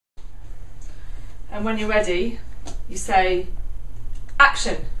And when you're ready, you say,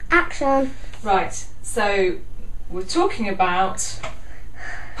 action. Action. Right, so we're talking about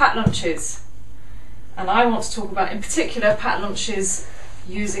packed lunches. And I want to talk about, in particular, packed lunches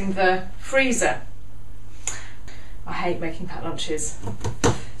using the freezer. I hate making packed lunches.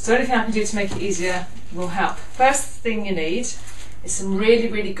 So anything I can do to make it easier will help. First thing you need is some really,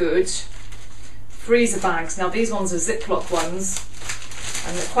 really good freezer bags. Now these ones are Ziploc ones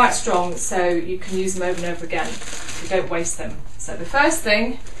and they're quite strong, so you can use them over and over again. You don't waste them. So the first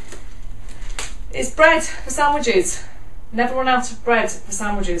thing is bread for sandwiches. Never run out of bread for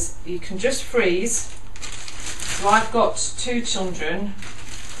sandwiches. You can just freeze. So I've got 2 children,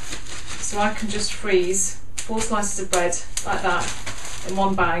 so I can just freeze 4 slices of bread like that in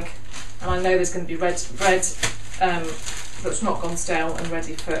one bag, and I know there's going to be bread that's not gone stale and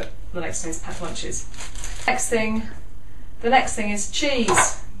ready for the next day's packed lunches. The next thing is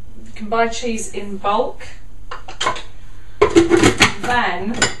cheese. You can buy cheese in bulk.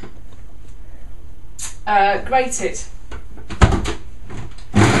 Then grate it.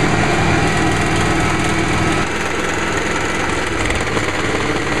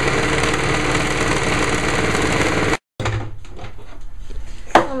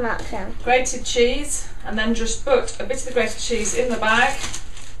 Grated cheese, and then just put a bit of the grated cheese in the bag,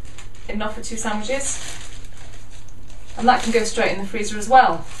 enough for 2 sandwiches, and that can go straight in the freezer as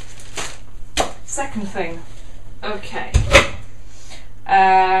well. Second thing, okay.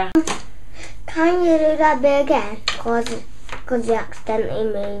 Can you do that bit again? Because you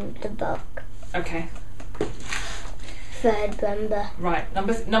accidentally moved the book. Okay. Third member. Right.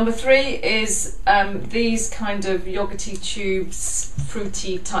 Number 3 is these kind of yogurty tubes,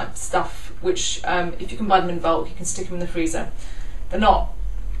 fruity type stuff, which if you can buy them in bulk, you can stick them in the freezer. They're not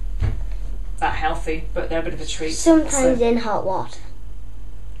that healthy, but they're a bit of a treat. Sometimes in hot water.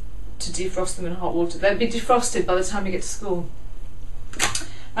 To defrost them in hot water. They'll be defrosted by the time you get to school.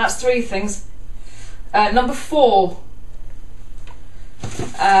 That's 3 things. Number 4.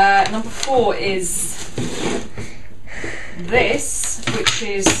 Number 4 is this, which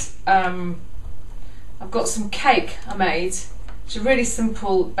is I've got some cake I made. It's a really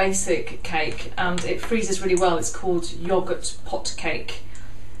simple basic cake and it freezes really well. It's called yogurt pot cake.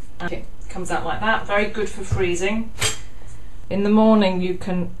 And it comes out like that, very good for freezing. In the morning you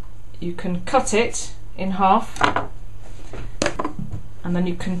can cut it in half and then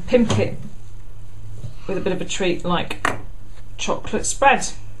you can pimp it with a bit of a treat like chocolate spread.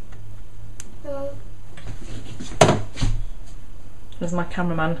 There's my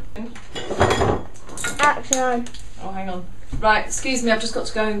cameraman. Action. Oh, hang on. Right, excuse me, I've just got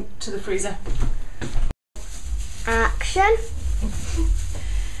to go to the freezer. Action.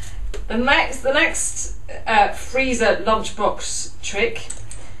 The next freezer lunchbox trick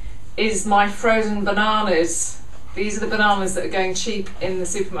is my frozen bananas. These are the bananas that are going cheap in the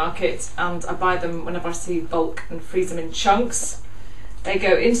supermarket, and I buy them whenever I see bulk and freeze them in chunks. They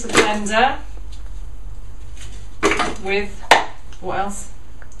go into the blender with, what else?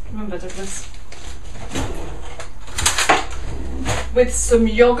 Remember, Douglas? With some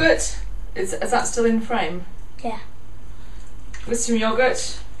yogurt. Is that still in frame? Yeah. With some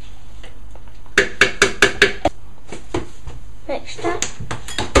yogurt. Mixture.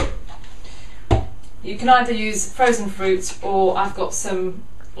 You can either use frozen fruit, or I've got some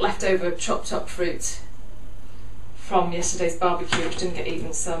leftover chopped up fruit from yesterday's barbecue which didn't get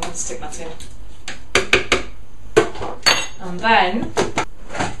eaten, so I'm going to stick that in. And then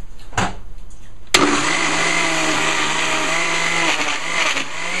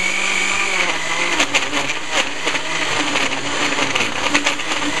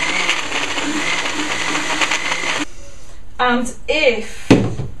and if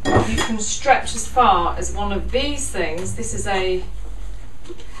you can stretch as far as one of these things, this is a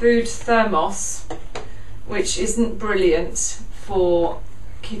food thermos, which isn't brilliant for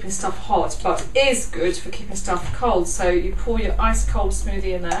keeping stuff hot, but is good for keeping stuff cold. So you pour your ice cold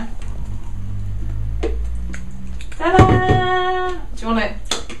smoothie in there. Ta-da! Do you want it?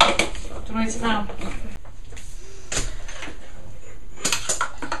 Do you want to eat it now?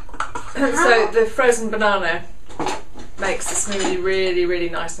 So the frozen banana makes the smoothie really, really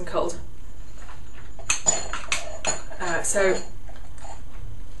nice and cold. So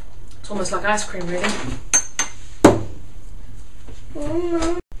it's almost like ice cream, really.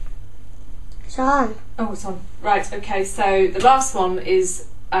 It's on. Oh, it's on. Right, okay, so the last one is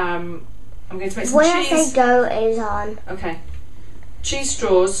I'm going to make some when cheese. When I say go, it is on. Okay. Cheese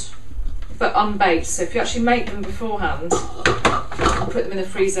straws, but unbaked. So if you actually make them beforehand and put them in the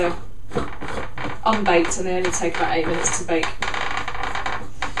freezer unbaked, and they only take about 8 minutes to bake.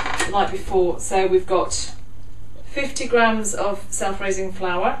 like before. So we've got 50 grams of self-raising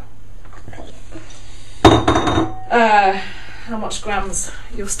flour. How much grams?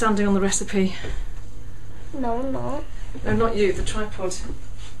 You're standing on the recipe. No, I'm not. No, not you, the tripod.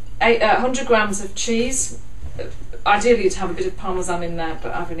 100 grams of cheese. Ideally you'd have a bit of parmesan in there,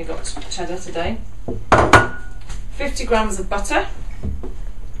 but I've only got cheddar today. 50 grams of butter.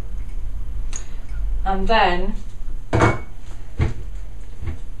 And then,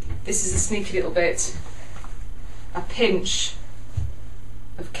 this is a sneaky little bit, a pinch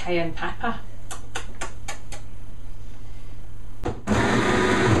of cayenne pepper.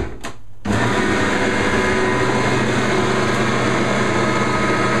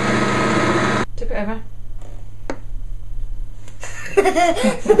 Tip it over.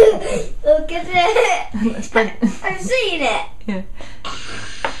 Look at it. Let's bring I've seen it. Yeah.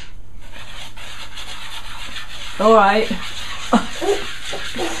 All right.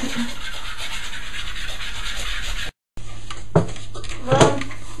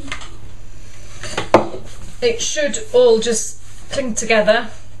 It should all just cling together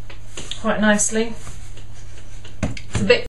quite nicely. It's a bit